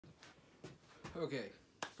Okay,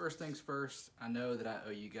 first things first, I know that I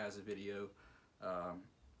owe you guys a video.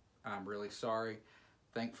 I'm really sorry.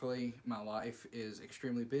 Thankfully, my life is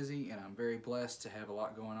extremely busy and I'm very blessed to have a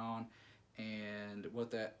lot going on. And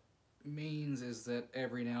what that means is that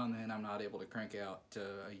every now and then I'm not able to crank out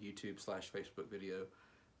a YouTube/Facebook video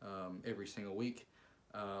every single week.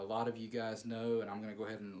 A lot of you guys know, and I'm going to go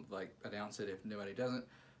ahead and announce it if nobody doesn't.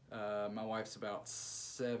 My wife's about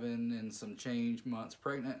 7 and some change months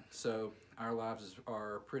pregnant, so our lives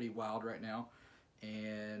are pretty wild right now,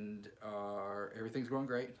 and everything's going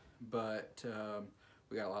great, but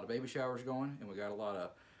we got a lot of baby showers going, and we got a lot of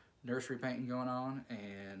nursery painting going on,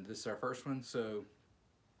 and this is our first one, so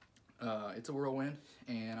it's a whirlwind,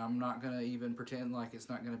 and I'm not going to even pretend like it's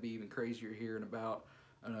not going to be even crazier here in about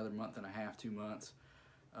another month and a half, 2 months,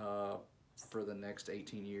 for the next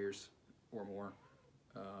 18 years or more.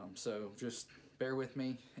 So just bear with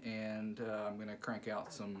me, and I'm going to crank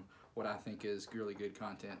out some what I think is really good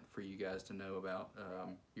content for you guys to know about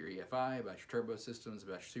your EFI, about your turbo systems,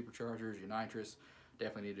 about your superchargers, your nitrous.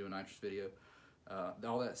 Definitely need to do a nitrous video.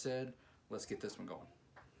 All that said, let's get this one going.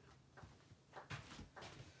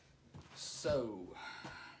 So,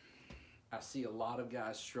 I see a lot of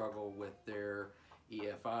guys struggle with their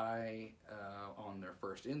EFI on their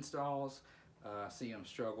first installs. I see them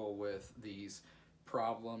struggle with these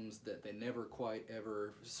problems that they never quite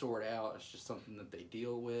ever sort out. It's just something that they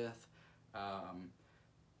deal with.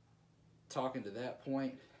 Talking to that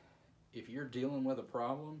point, if you're dealing with a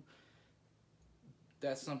problem,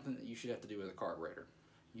 that's something that you should have to do with a carburetor.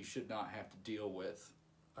 You should not have to deal with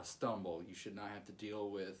a stumble. You should not have to deal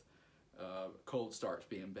with cold starts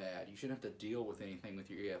being bad. You shouldn't have to deal with anything with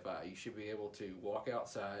your EFI. You should be able to walk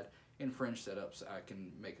outside in French setups. I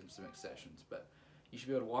can make some exceptions, but you should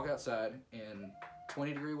be able to walk outside in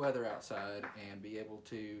 20-degree weather outside and be able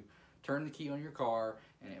to turn the key on your car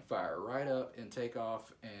and it fire right up and take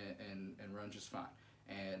off and run just fine.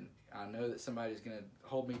 And I know that somebody's going to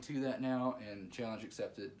hold me to that now, and challenge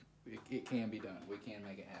accepted. It can be done. We can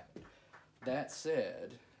make it happen. That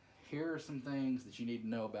said, here are some things that you need to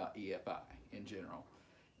know about EFI in general,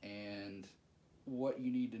 and what you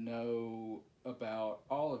need to know about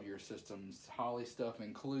all of your systems, Holley stuff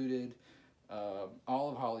included. All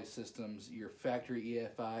of Holley's systems, your factory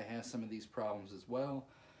EFI has some of these problems as well.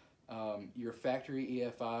 Your factory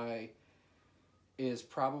EFI is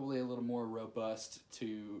probably a little more robust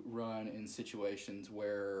to run in situations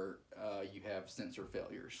where you have sensor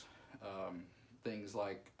failures. Things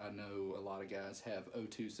like, I know a lot of guys have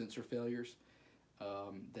O2 sensor failures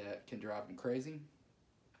that can drive them crazy.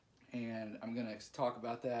 And I'm going to talk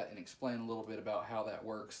about that and explain a little bit about how that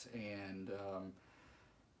works, and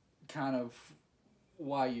kind of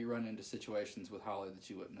why you run into situations with Holley that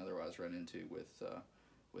you wouldn't otherwise run into with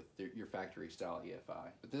your factory style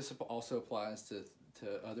EFI. But this also applies to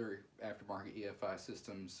other aftermarket EFI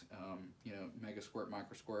systems, you know, Mega Squirt,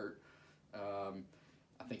 Micro Squirt.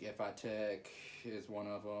 I think EFI Tech is one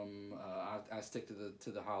of them. I stick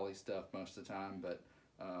to the Holley stuff most of the time, but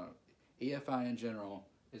EFI in general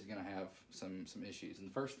is going to have some issues. And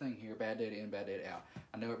the first thing here, bad data in, bad data out.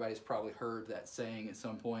 I know everybody's probably heard that saying at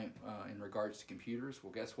some point in regards to computers.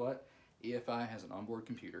 Well, guess what? EFI has an onboard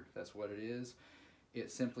computer. That's what it is.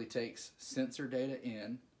 It simply takes sensor data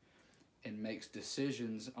in and makes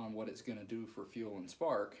decisions on what it's going to do for fuel and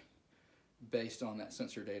spark based on that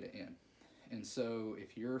sensor data in. And so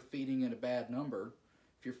if you're feeding it a bad number,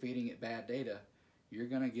 if you're feeding it bad data, you're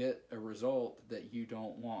going to get a result that you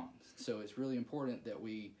don't want. So it's really important that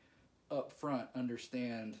we up front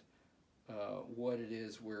understand what it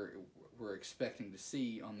is we're expecting to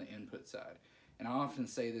see on the input side. And I often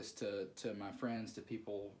say this to my friends, to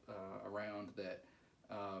people around, that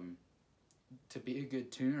to be a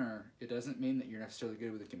good tuner, it doesn't mean that you're necessarily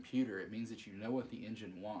good with a computer. It means that you know what the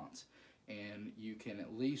engine wants, and you can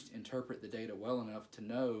at least interpret the data well enough to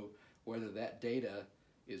know whether that data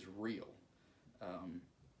is real.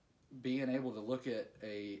 Being able to look at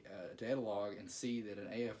a data log and see that an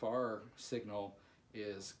AFR signal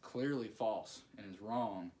is clearly false and is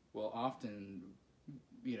wrong will often,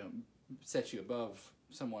 you know, set you above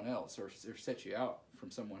someone else, or set you out from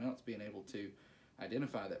someone else being able to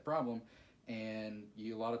identify that problem. And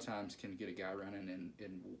you a lot of times can get a guy running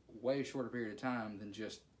in way shorter period of time than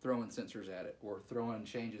just throwing sensors at it or throwing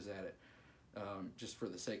changes at it just for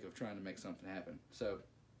the sake of trying to make something happen. So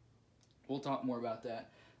we'll talk more about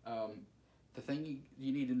that. The thing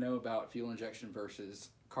you need to know about fuel injection versus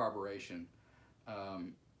carburation.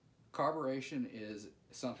 Carburation is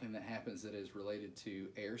something that happens that is related to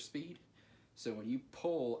airspeed. So when you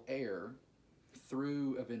pull air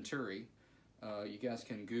through a venturi, You guys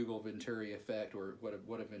can Google Venturi effect or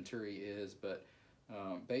what a Venturi is, but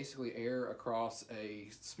basically air across a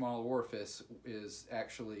small orifice is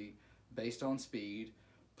actually based on speed,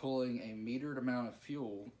 pulling a metered amount of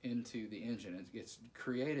fuel into the engine. It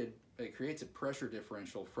creates a pressure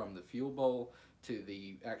differential from the fuel bowl to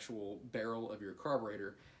the actual barrel of your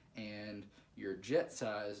carburetor, and your jet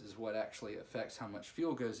size is what actually affects how much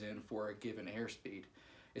fuel goes in for a given airspeed.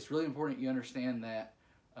 It's really important you understand that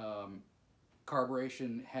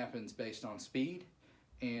carburation happens based on speed,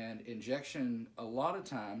 and injection a lot of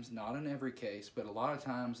times, not in every case, but a lot of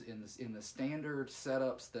times in the standard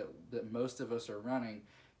setups that most of us are running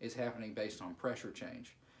is happening based on pressure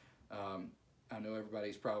change. I know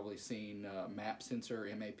everybody's probably seen MAP sensor,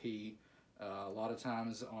 MAP. A lot of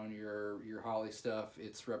times on your Holley stuff,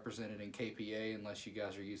 it's represented in kPa unless you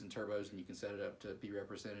guys are using turbos and you can set it up to be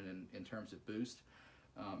represented in terms of boost.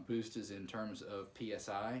 Boost is in terms of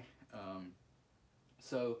PSI.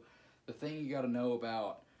 So the thing you got to know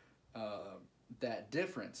about that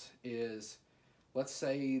difference is, let's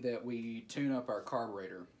say that we tune up our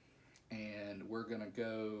carburetor and we're going to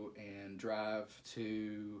go and drive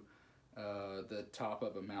to the top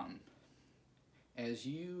of a mountain. As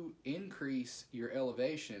you increase your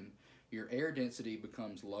elevation, your air density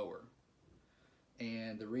becomes lower.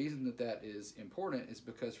 And the reason that is important is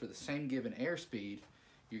because for the same given airspeed,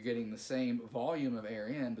 you're getting the same volume of air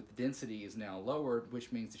in, but the density is now lowered,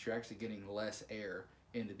 which means that you're actually getting less air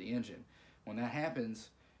into the engine. When that happens,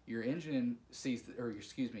 your engine sees,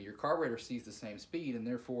 your carburetor sees the same speed and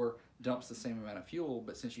therefore dumps the same amount of fuel,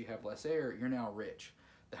 but since you have less air, you're now rich.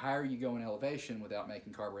 The higher you go in elevation without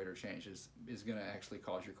making carburetor changes is going to actually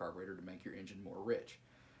cause your carburetor to make your engine more rich.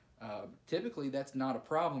 Typically, that's not a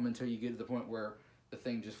problem until you get to the point where the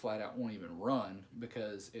thing just flat out won't even run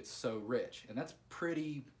because it's so rich, and that's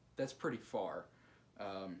pretty far.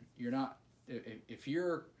 You're not if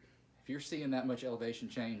you're seeing that much elevation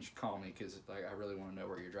change, call me, because like I really want to know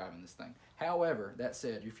where you're driving this thing. However, that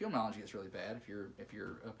said, your fuel mileage gets really bad if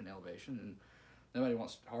you're up in elevation, and nobody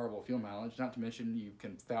wants horrible fuel mileage. Not to mention you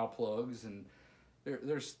can foul plugs, and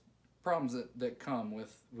there's problems that come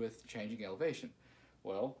with changing elevation.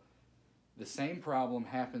 Well, the same problem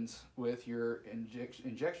happens with your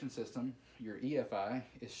injection system, your EFI.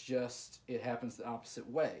 It's just, it happens the opposite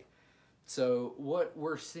way. So what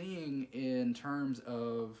we're seeing in terms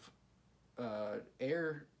of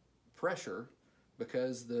air pressure,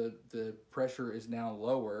 because the pressure is now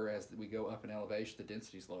lower as we go up in elevation, the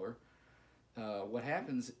density is lower. What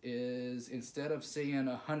happens is, instead of seeing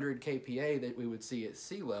 100 kPa that we would see at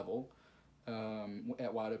sea level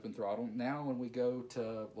at wide open throttle, now when we go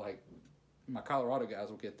to, like, my Colorado guys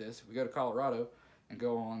will get this. If we go to Colorado and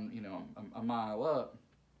go on, a mile up,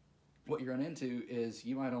 what you run into is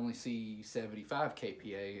you might only see 75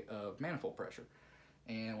 kPa of manifold pressure.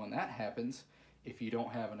 And when that happens, if you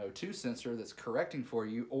don't have an O2 sensor that's correcting for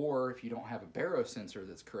you, or if you don't have a baro sensor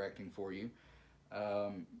that's correcting for you,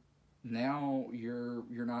 now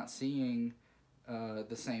you're not seeing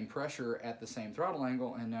the same pressure at the same throttle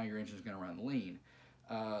angle, and now your engine's going to run lean.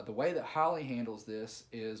 The way that Holley handles this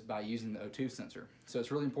is by using the O2 sensor. So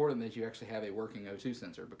it's really important that you actually have a working O2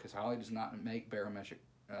 sensor, because Holley does not make barometric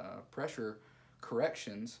pressure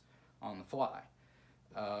corrections on the fly.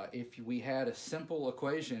 If we had a simple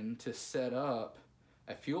equation to set up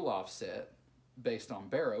a fuel offset based on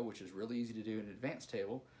baro, which is really easy to do in an advanced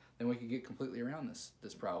table, then we could get completely around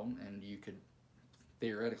this problem, and you could,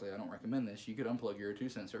 theoretically, I don't recommend this, you could unplug your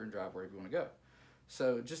O2 sensor and drive wherever you want to go.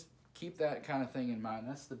 So just keep that kind of thing in mind.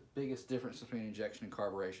 That's the biggest difference between injection and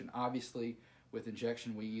carburation. Obviously, with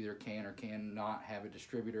injection, we either can or cannot have a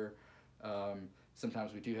distributor.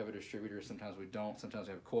 Sometimes we do have a distributor, sometimes we don't, sometimes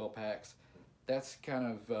we have coil packs. That's kind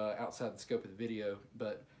of outside the scope of the video,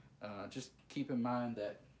 but just keep in mind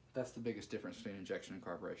that that's the biggest difference between injection and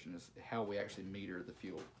carburation, is how we actually meter the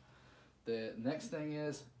fuel. The next thing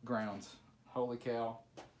is grounds. Holy cow,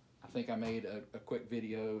 I think I made a quick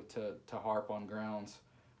video to harp on grounds.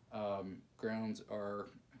 Grounds are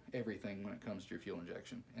everything when it comes to your fuel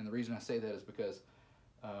injection, and the reason I say that is because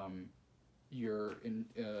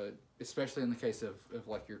especially in the case of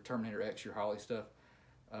like your Terminator X, your Holley stuff,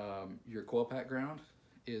 your coil pack ground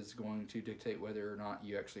is going to dictate whether or not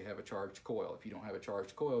you actually have a charged coil. If you don't have a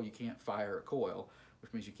charged coil, you can't fire a coil,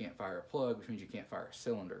 which means you can't fire a plug, which means you can't fire a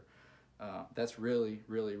cylinder. That's really,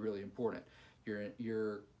 really, really important.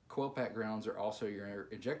 Your coil pack grounds are also your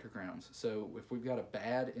injector grounds. So if we've got a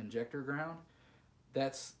bad injector ground,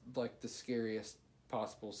 that's like the scariest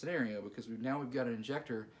possible scenario, because we've got an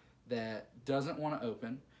injector that doesn't want to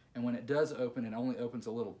open, and when it does open, it only opens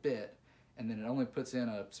a little bit, and then it only puts in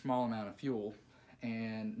a small amount of fuel,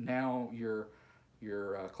 and now your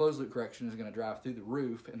closed loop correction is going to drive through the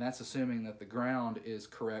roof, and that's assuming that the ground is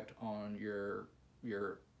correct on your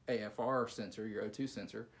AFR sensor, your O2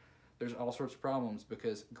 sensor. There's all sorts of problems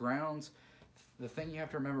because grounds. The thing you have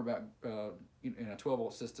to remember about in a 12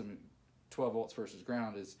 volt system, 12 volts versus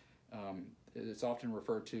ground is it's often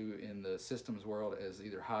referred to in the systems world as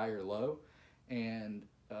either high or low, and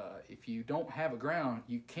if you don't have a ground,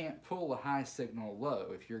 you can't pull a high signal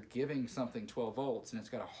low. If you're giving something 12 volts and it's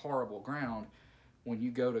got a horrible ground, when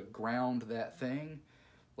you go to ground that thing,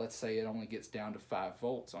 let's say it only gets down to 5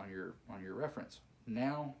 volts on your reference.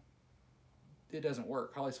 Now, it doesn't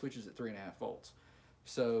work. Holly switches at 3.5 volts.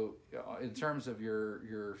 So, in terms of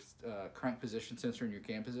your crank position sensor and your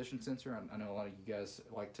cam position sensor, I know a lot of you guys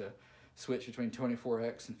like to switch between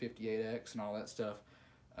 24x and 58x and all that stuff.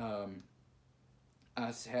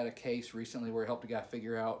 I had a case recently where I helped a guy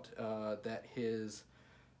figure out that his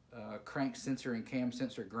crank sensor and cam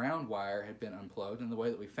sensor ground wire had been unplugged, and the way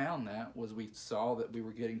that we found that was we saw that we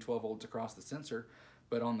were getting 12 volts across the sensor,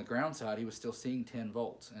 but on the ground side he was still seeing 10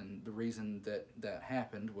 volts, and the reason that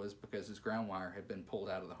happened was because his ground wire had been pulled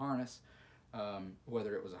out of the harness.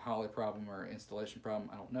 Whether it was a Holly problem or an installation problem,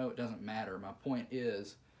 I don't know, it doesn't matter. My point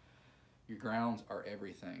is your grounds are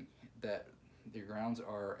everything. That your grounds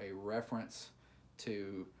are a reference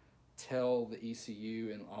to tell the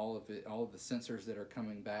ECU and all of the sensors that are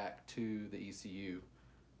coming back to the ECU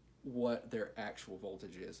what their actual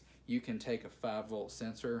voltage is. You can take a 5 volt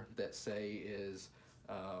sensor that say is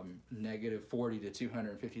negative 40 to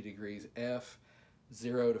 250 degrees F,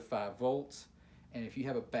 0 to 5 volts, and if you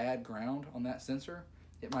have a bad ground on that sensor,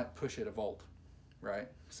 it might push it a volt, right?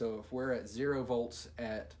 So if we're at 0 volts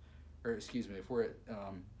if we're at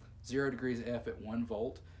 0 degrees F at 1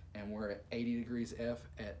 volt, and we're at 80 degrees F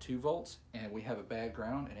at 2 volts, and we have a bad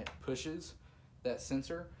ground and it pushes that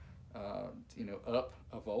sensor up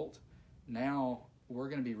a volt, now we're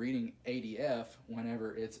going to be reading 80 F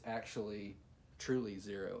whenever it's actually truly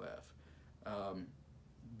 0 F.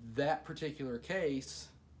 That particular case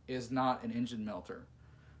is not an engine melter.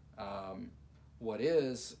 What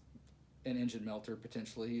is an engine melter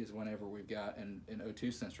potentially is whenever we've got an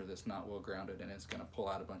O2 sensor that's not well grounded and it's going to pull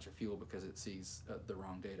out a bunch of fuel because it sees the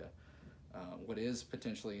wrong data. What is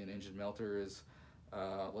potentially an engine melter is,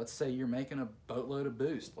 let's say you're making a boatload of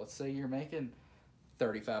boost. Let's say you're making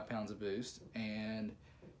 35 pounds of boost and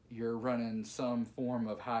you're running some form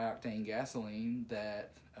of high octane gasoline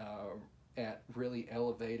that at really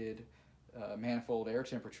elevated manifold air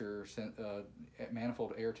temperatures,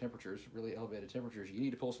 really elevated temperatures, you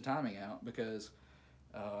need to pull some timing out because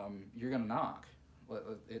you're going to knock.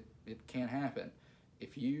 It can't happen.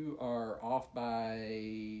 If you are off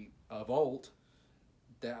by a volt,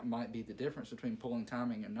 that might be the difference between pulling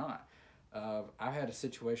timing and not. I had a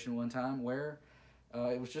situation one time where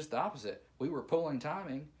it was just the opposite. We were pulling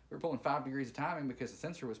timing. We were pulling 5 degrees of timing because the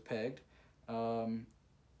sensor was pegged, and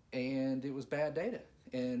it was bad data.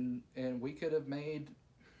 And we could have made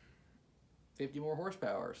 50 more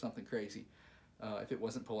horsepower or something crazy if it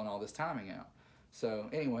wasn't pulling all this timing out. So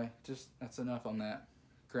anyway, just that's enough on that.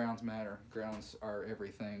 Grounds matter. Grounds are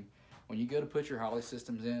everything. When you go to put your Holly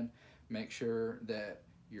systems in, make sure that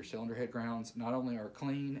your cylinder head grounds not only are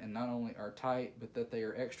clean and not only are tight, but that they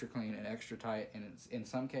are extra clean and extra tight. And in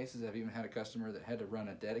some cases, I've even had a customer that had to run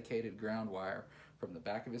a dedicated ground wire from the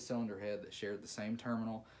back of his cylinder head that shared the same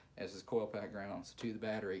terminal as his coil pack grounds to the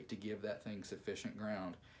battery to give that thing sufficient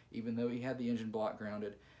ground. Even though he had the engine block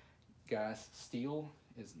grounded, guys, steel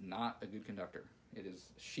is not a good conductor. It is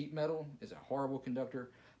sheet metal is a horrible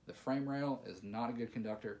conductor. The frame rail is not a good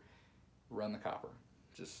conductor. Run the copper.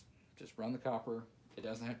 Just run the copper. It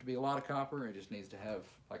doesn't have to be a lot of copper. It just needs to have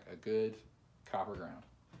like a good copper ground.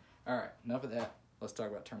 All right, enough of that. Let's talk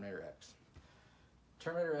about Terminator X.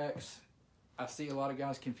 Terminator X, I see a lot of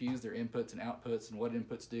guys confuse their inputs and outputs and what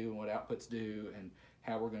inputs do and what outputs do and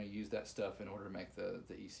how we're going to use that stuff in order to make the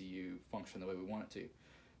ECU function the way we want it to.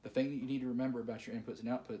 The thing that you need to remember about your inputs and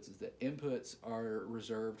outputs is that inputs are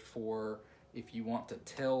reserved for if you want to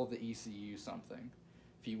tell the ECU something.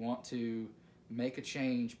 If you want to make a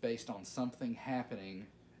change based on something happening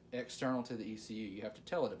external to the ECU, you have to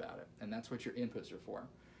tell it about it, and that's what your inputs are for.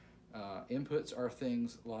 Inputs are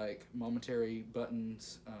things like momentary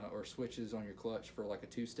buttons or switches on your clutch for like a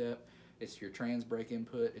two-step. It's your trans brake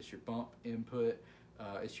input, it's your bump input,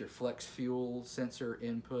 it's your flex fuel sensor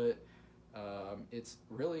input. It's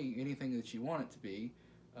really anything that you want it to be,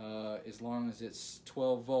 as long as it's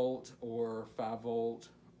 12 volt or 5 volt,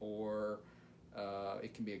 or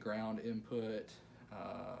it can be a ground input,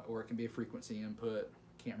 or it can be a frequency input.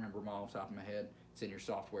 Can't remember them all off the top of my head. It's in your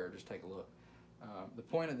software, just take a look. The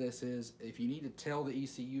point of this is if you need to tell the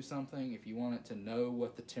ECU something, if you want it to know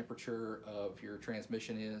what the temperature of your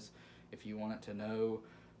transmission is, if you want it to know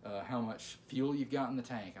how much fuel you've got in the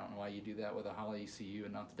tank. I don't know why you do that with a Holley ECU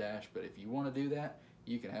and not the dash, but if you want to do that,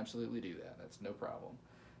 you can absolutely do that. That's no problem.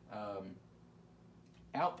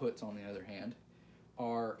 Outputs, on the other hand,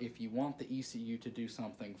 are if you want the ECU to do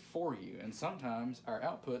something for you. And sometimes our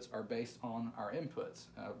outputs are based on our inputs.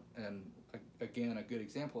 And again, a good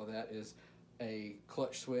example of that is a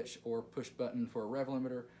clutch switch or push button for a rev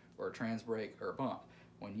limiter or a trans brake or a bump.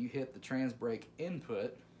 When you hit the trans brake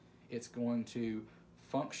input, it's going to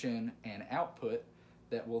function an output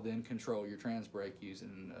that will then control your trans brake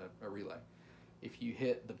using a relay. If you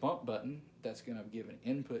hit the bump button, that's going to give an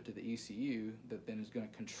input to the ECU that then is going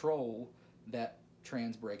to control that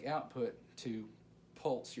trans brake output to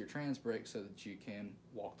pulse your trans brake so that you can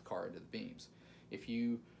walk the car into the beams. If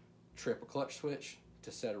you trip a clutch switch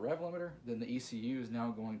to set a rev limiter, then the ECU is now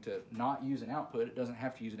going to not use an output. It doesn't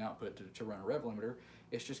have to use an output to run a rev limiter.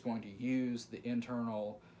 It's just going to use the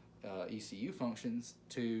internal ECU functions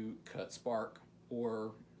to cut spark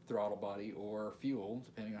or throttle body or fuel,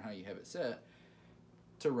 depending on how you have it set,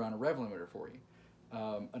 to run a rev limiter for you.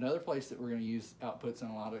 Another place that we're going to use outputs in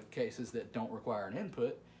a lot of cases that don't require an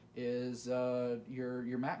input is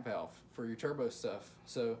your MAC valve for your turbo stuff.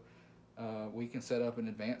 So we can set up an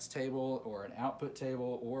advanced table or an output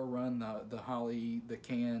table or run the Holley, the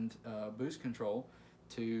canned boost control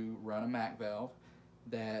to run a MAC valve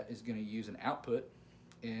that is going to use an output.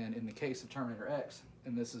 And in the case of Terminator X,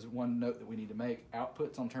 and this is one note that we need to make,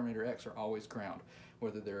 outputs on Terminator X are always ground.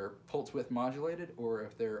 Whether they're pulse width modulated or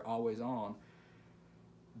if they're always on,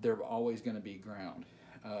 they're always going to be ground.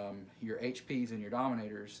 Your HPs and your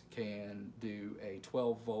Dominators can do a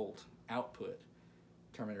 12-volt output.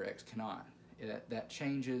 Terminator X cannot. That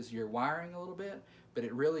changes your wiring a little bit, but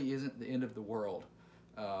it really isn't the end of the world.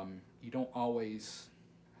 You don't always...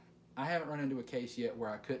 I haven't run into a case yet where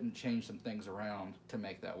I couldn't change some things around to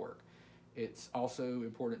make that work. It's also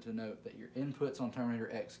important to note that your inputs on Terminator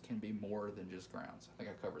X can be more than just grounds. I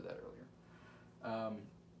think I covered that earlier.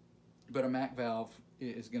 But a MAC valve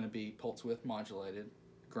is going to be pulse width modulated,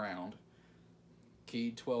 ground,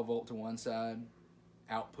 keyed 12 volt to one side,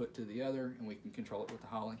 output to the other, and we can control it with the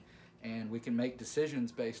Holley. And we can make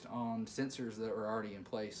decisions based on sensors that are already in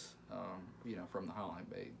place, from the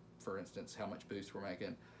Holley. For instance, how much boost we're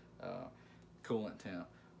making, coolant temp,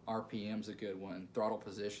 RPM's a good one, throttle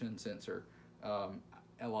position sensor.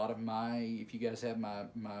 A lot of if you guys have my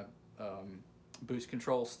boost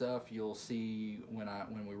control stuff, you'll see when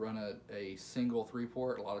we run a single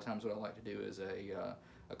 3-port, a lot of times what I like to do is an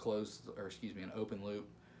open loop,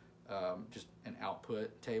 just an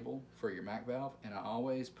output table for your MAC valve, and I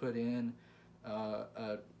always put in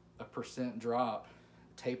a percent drop,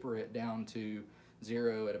 taper it down to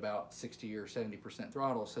 0 at about 60 or 70%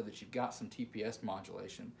 throttle so that you've got some TPS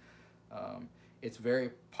modulation. It's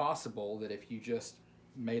very possible that if you just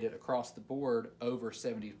made it across the board over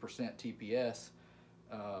 70% TPS,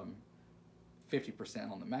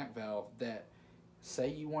 50% on the MAC valve, that say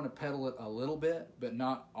you want to pedal it a little bit but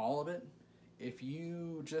not all of it, if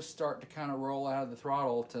you just start to kind of roll out of the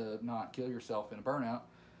throttle to not kill yourself in a burnout,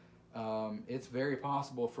 it's very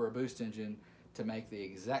possible for a boost engine to make the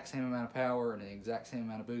exact same amount of power and the exact same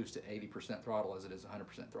amount of boost at 80% throttle as it is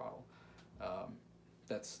 100% throttle.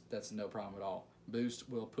 That's no problem at all. Boost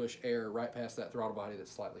will push air right past that throttle body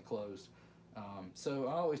that's slightly closed. So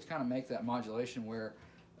I always kind of make that modulation where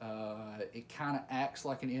it kind of acts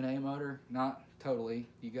like an NA motor. Not totally.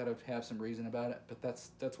 You got to have some reason about it, but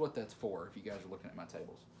that's what that's for if you guys are looking at my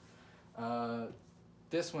tables.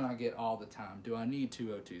 This one I get all the time. Do I need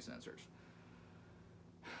 202 sensors?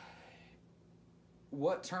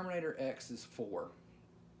 What Terminator X is for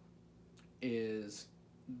is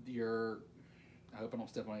I hope I don't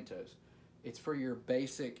step on any toes. It's for your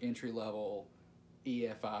basic entry-level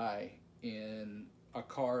EFI in a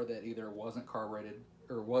car that either wasn't carbureted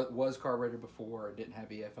or was carbureted before or didn't have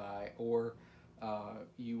EFI, or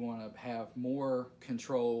you want to have more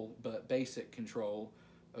control but basic control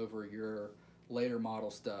over your later model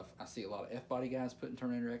stuff. I see a lot of F-body guys putting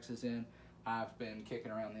Terminator X's in. I've been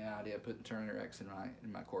kicking around the idea of putting Terminator X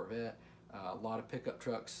in my Corvette. A lot of pickup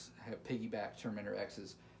trucks have piggyback Terminator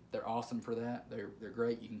X's. They're awesome for that. They're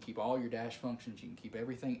great. You can keep all your dash functions. You can keep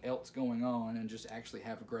everything else going on and just actually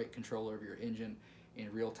have a great control over your engine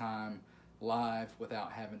in real time, live,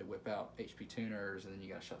 without having to whip out HP tuners, and then you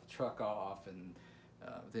got to shut the truck off and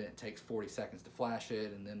Then it takes 40 seconds to flash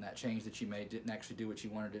it, and then that change that you made didn't actually do what you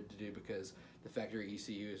wanted it to do because the factory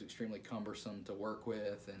ECU is extremely cumbersome to work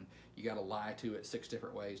with, and you got to lie to it 6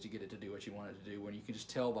 different ways to get it to do what you want it to do, when you can just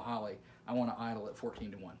tell the Holley, I want to idle at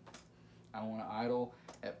 14 to 1. I want to idle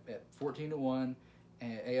at 14 to 1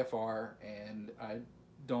 AFR, and I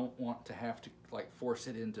don't want to have to like force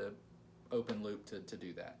it into open loop to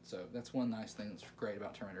do that. So that's one nice thing that's great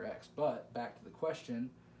about Terminator X. But back to the question,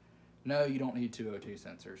 no, you don't need 202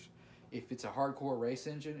 sensors. If it's a hardcore race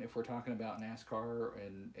engine, if we're talking about NASCAR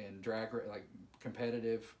and drag, like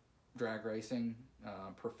competitive drag racing,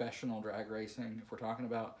 professional drag racing, if we're talking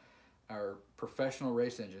about our professional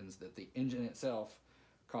race engines that the engine itself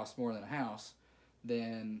costs more than a house,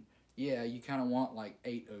 then yeah, you kind of want like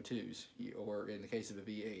 8 O2s, or in the case of a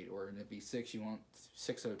V8, or in a V6, you want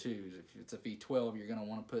 6 O2s. If it's a V12, you're going to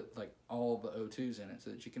want to put like all the O2s in it so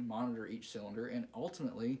that you can monitor each cylinder, and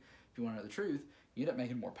ultimately, if you want to know the truth, you end up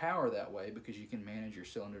making more power that way because you can manage your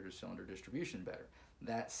cylinder-to-cylinder distribution better.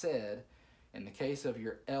 That said, in the case of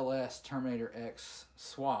your LS Terminator X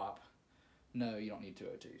swap, no, you don't need 2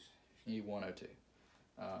 O2s. You need 1 O2.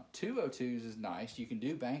 2 O2s is nice. You can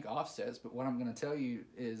do bank offsets, but what I'm going to tell you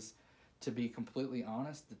is, to be completely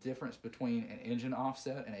honest, the difference between an engine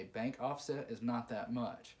offset and a bank offset is not that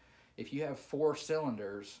much. If you have 4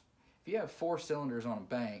 cylinders, on a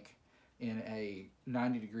bank in a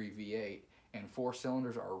 90-degree V8, and 4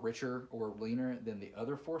 cylinders are richer or leaner than the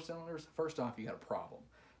other 4 cylinders, first off, you got a problem,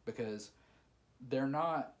 because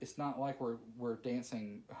it's not like we're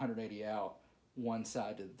dancing 180 out one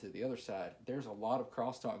side to the other side. There's a lot of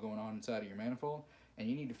crosstalk going on inside of your manifold, and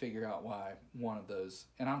you need to figure out why one of those,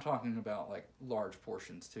 and I'm talking about like large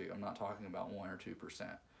portions too. I'm not talking about 1 or 2%.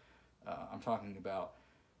 I'm talking about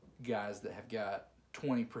guys that have got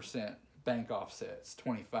 20% bank offsets,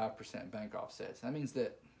 25% bank offsets. That means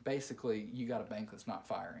that basically you got a bank that's not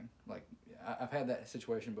firing. Like, I've had that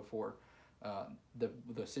situation before.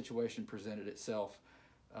 The situation presented itself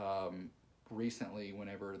recently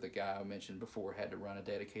whenever the guy I mentioned before had to run a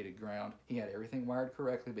dedicated ground. He had everything wired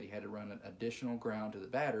correctly, but he had to run an additional ground to the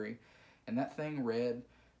battery, and that thing read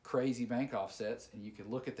crazy bank offsets, and you could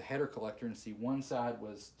look at the header collector and see one side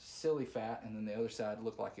was silly fat, and then the other side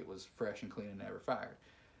looked like it was fresh and clean and never fired.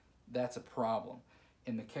 That's a problem.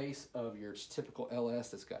 In the case of your typical LS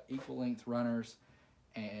that's got equal length runners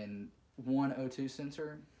and 1 O2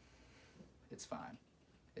 sensor, it's fine.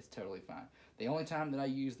 It's totally fine. The only time that I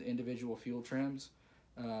use the individual fuel trims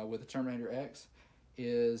with the Terminator X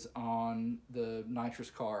is on the nitrous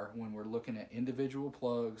car when we're looking at individual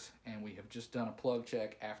plugs and we have just done a plug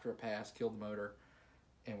check after a pass, killed the motor,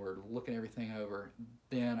 and we're looking everything over.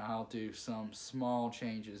 Then I'll do some small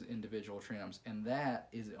changes, individual trims, and that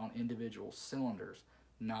is on individual cylinders,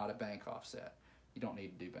 not a bank offset. You don't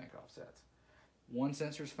need to do bank offsets. One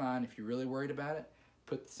sensor's fine. If you're really worried about it,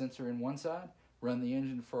 put the sensor in one side, run the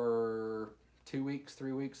engine for 2 weeks,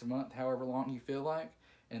 3 weeks, a month, however long you feel like,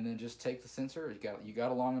 and then just take the sensor. You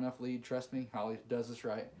got a long enough lead, trust me, Holly does this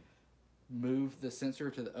right. Move the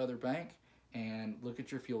sensor to the other bank and look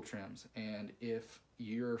at your fuel trims. And if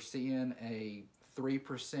you're seeing a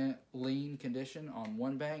 3% lean condition on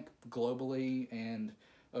one bank globally and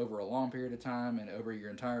over a long period of time and over your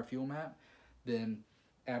entire fuel map, then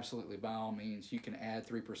absolutely, by all means, you can add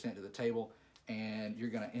 3% to the table, and you're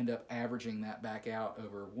going to end up averaging that back out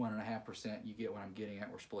over 1.5%. You get what I'm getting at.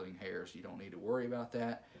 We're splitting hairs. You don't need to worry about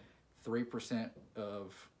that. 3%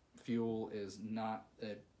 of fuel is not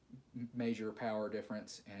a major power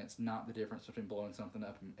difference, and it's not the difference between blowing something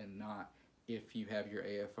up and not, if you have your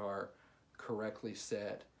AFR correctly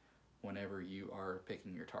set whenever you are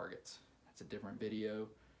picking your targets. That's a different video,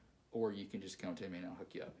 or you can just come to me and I'll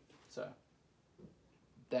hook you up. So,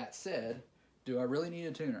 that said, do I really need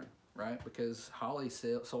a tuner? Right? Because Holly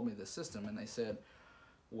sold me this system, and they said,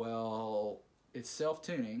 well, it's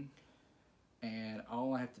self-tuning, and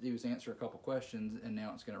all I have to do is answer a couple questions, and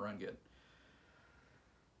now it's going to run good.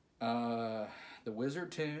 The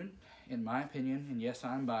Wizard Tune, in my opinion, and yes,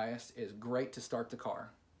 I'm biased, is great to start the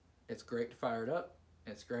car. It's great to fire it up.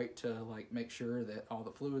 It's great to like make sure that all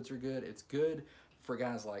the fluids are good. It's good for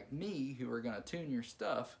guys like me who are going to tune your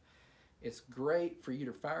stuff. It's great for you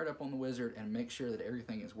to fire it up on the Wizard and make sure that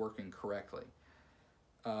everything is working correctly.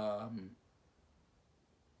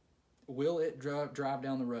 Will it drive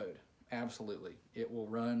down the road? Absolutely. It will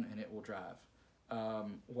run and it will drive.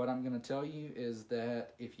 What I'm going to tell you is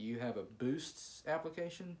that if you have a boosts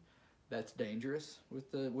application, that's dangerous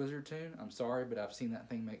with the Wizard Tune. I'm sorry, but I've seen that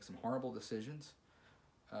thing make some horrible decisions.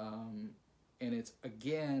 And it's,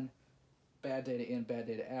 again, bad data in, bad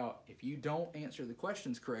data out. If you don't answer the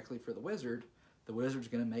questions correctly for the Wizard's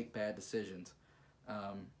going to make bad decisions.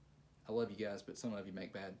 I love you guys, but some of you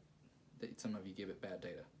some of you give it bad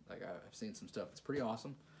data. Like I've seen some stuff that's pretty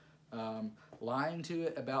awesome. Lying to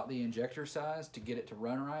it about the injector size to get it to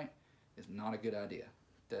run right is not a good idea.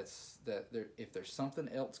 If there's something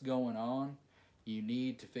else going on, you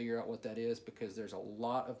need to figure out what that is, because there's a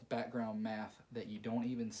lot of background math that you don't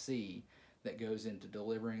even see that goes into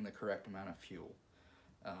delivering the correct amount of fuel.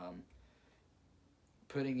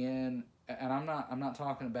 Putting in, and I'm not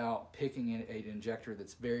talking about picking an injector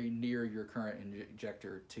that's very near your current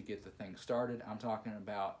injector to get the thing started. I'm talking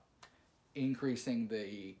about increasing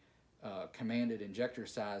the commanded injector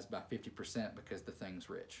size by 50% because the thing's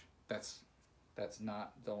rich. That's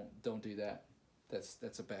not, don't do that.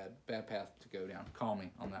 That's a bad path to go down. Call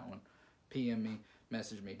me on that one. PM me,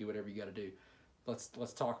 message me, do whatever you got to do.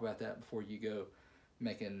 Let's talk about that before you go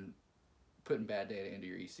putting bad data into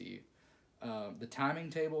your ECU. The timing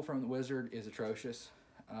table from the Wizard is atrocious.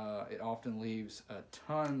 It often leaves a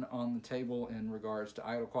ton on the table in regards to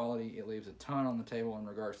idle quality. It leaves a ton on the table in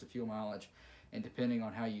regards to fuel mileage, and depending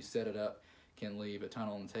on how you set it up, can leave a ton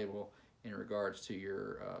on the table in regards to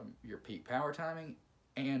your peak power timing,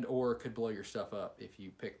 and or could blow your stuff up if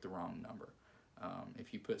you pick the wrong number.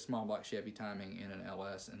 If you put small block Chevy timing in an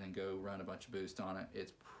LS and then go run a bunch of boost on it,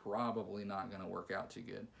 it's probably not going to work out too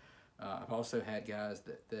good. I've also had guys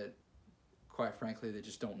that quite frankly, they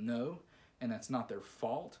just don't know, and that's not their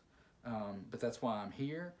fault, but that's why I'm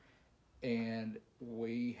here. And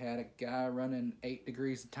we had a guy running 8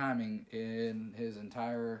 degrees of timing in his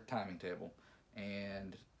entire timing table,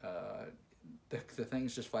 and the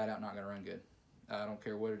thing's just flat out not going to run good. I don't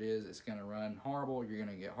care what it is, it's going to run horrible. You're going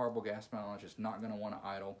to get horrible gas mileage. It's not going to want to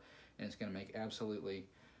idle, and it's going to make absolutely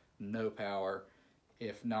no power,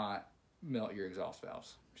 if not melt your exhaust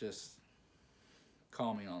valves. Just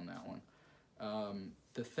call me on that one.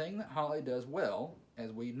 The thing that Holley does well,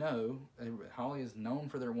 as we know, Holley is known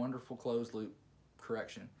for their wonderful closed loop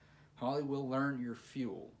correction. Holley will learn your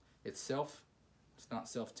fuel. It's not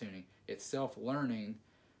self-tuning. It's self-learning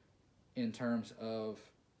in terms of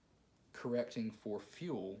correcting for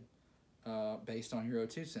fuel based on your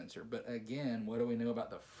O2 sensor. But again, what do we know about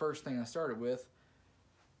the first thing I started with?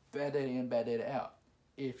 Bad data in, bad data out.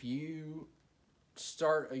 If you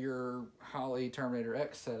start your Holley Terminator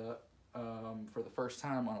X setup for the first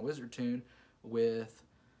time on a Wizard tune with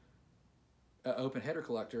an open header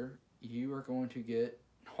collector, you are going to get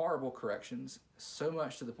horrible corrections, so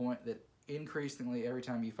much to the point that increasingly every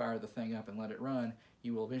time you fire the thing up and let it run,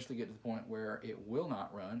 you will eventually get to the point where it will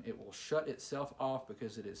not run. It will shut itself off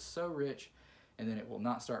because it is so rich, and then it will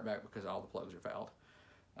not start back because all the plugs are fouled.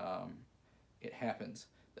 It happens.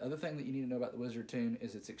 The other thing that you need to know about the Wizard tune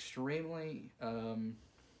is it's extremely, I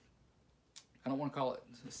don't want to call it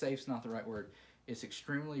safe's not the right word. It's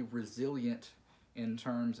extremely resilient in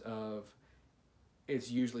terms of it's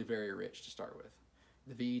usually very rich to start with.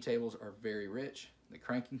 The VE tables are very rich. The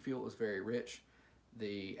cranking fuel is very rich.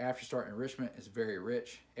 The after start enrichment is very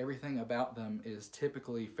rich. Everything about them is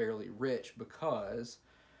typically fairly rich because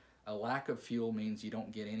a lack of fuel means you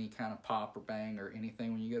don't get any kind of pop or bang or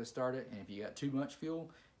anything when you go to start it. And if you got too much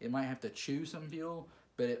fuel, it might have to chew some fuel,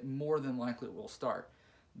 but it more than likely will start.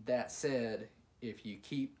 That said, if you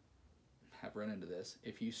I've run into this,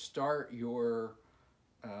 if you start your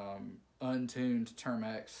untuned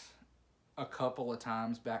Termex a couple of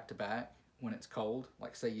times back to back when it's cold,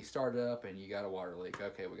 like say you start it up and you got a water leak,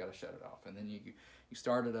 okay, we got to shut it off, and then you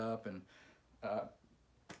start it up and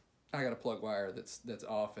I got a plug wire that's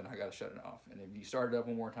off and I got to shut it off, and if you start it up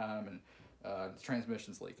one more time and the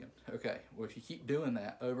transmission's leaking, okay, well if you keep doing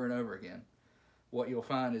that over and over again, what you'll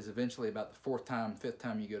find is eventually about the 4th time, 5th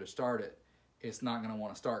time you go to start it, it's not going to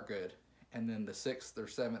want to start good, and then the 6th or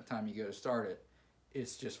 7th time you go to start it,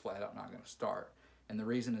 it's just flat out not going to start. And the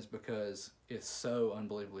reason is because it's so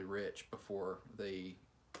unbelievably rich before the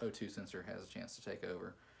O2 sensor has a chance to take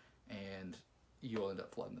over, and you'll end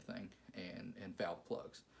up flooding the thing and foul the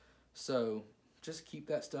plugs. So just keep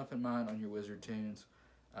that stuff in mind on your Wizard tunes.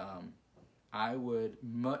 I would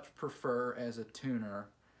much prefer as a tuner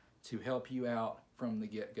to help you out from the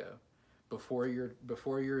get-go. Before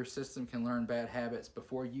your system can learn bad habits,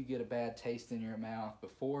 before you get a bad taste in your mouth,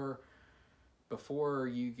 before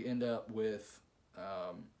you end up with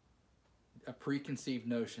a preconceived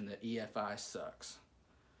notion that EFI sucks,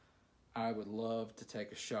 I would love to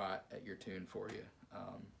take a shot at your tune for you,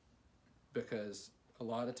 because a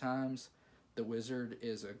lot of times the Wizard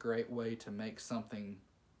is a great way to make something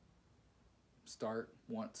start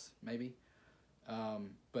once, maybe,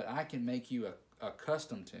 but I can make you a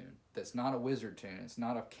custom tune that's not a Wizard tune. It's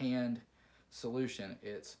not a canned solution.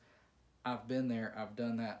 It's I've been there, I've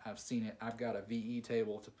done that, I've seen it. I've got a VE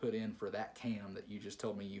table to put in for that cam that you just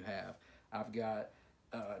told me you have. I've got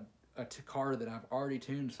a car that I've already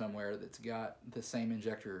tuned somewhere that's got the same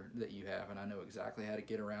injector that you have, and I know exactly how to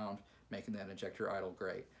get around making that injector idle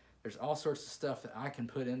great. There's all sorts of stuff that I can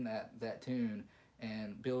put in that tune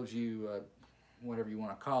and build you whatever you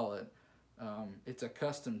want to call it. It's a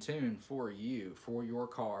custom tune for you, for your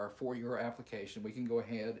car, for your application. We can go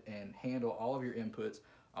ahead and handle all of your inputs,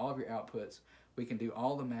 all of your outputs. We can do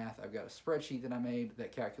all the math. I've got a spreadsheet that I made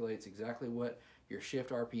that calculates exactly what your shift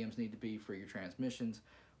RPMs need to be for your transmissions.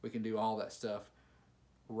 We can do all that stuff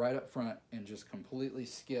right up front and just completely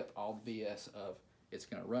skip all the BS of it's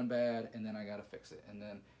going to run bad and then I got to fix it. And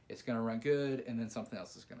then it's going to run good and then something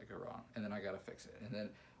else is going to go wrong and then I got to fix it. And then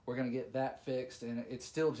we're going to get that fixed and it's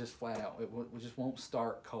still just flat out. It just won't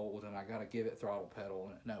start cold and I got to give it throttle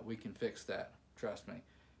pedal. No, we can fix that. Trust me,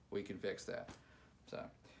 we can fix that. So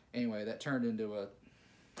anyway, that turned into a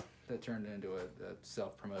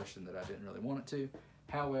self-promotion that I didn't really want it to.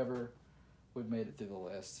 However, we've made it through the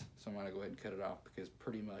list, so I'm going to go ahead and cut it off because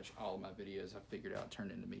pretty much all of my videos I've figured out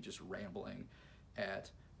turned into me just rambling at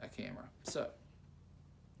a camera. So,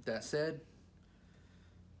 that said,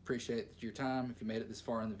 appreciate your time. If you made it this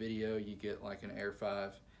far in the video, you get like an Air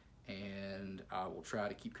 5, and I will try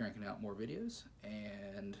to keep cranking out more videos.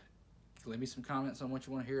 And leave me some comments on what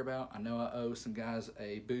you want to hear about. I know I owe some guys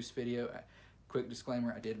a boost video. Quick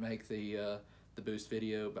disclaimer, I did make the boost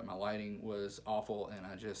video, but my lighting was awful and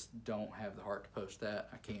I just don't have the heart to post that.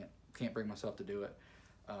 I can't bring myself to do it.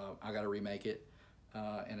 I got to remake it.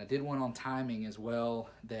 And I did one on timing as well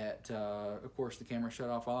that, of course, the camera shut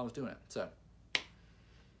off while I was doing it. So,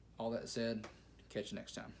 all that said, catch you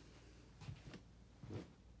next time.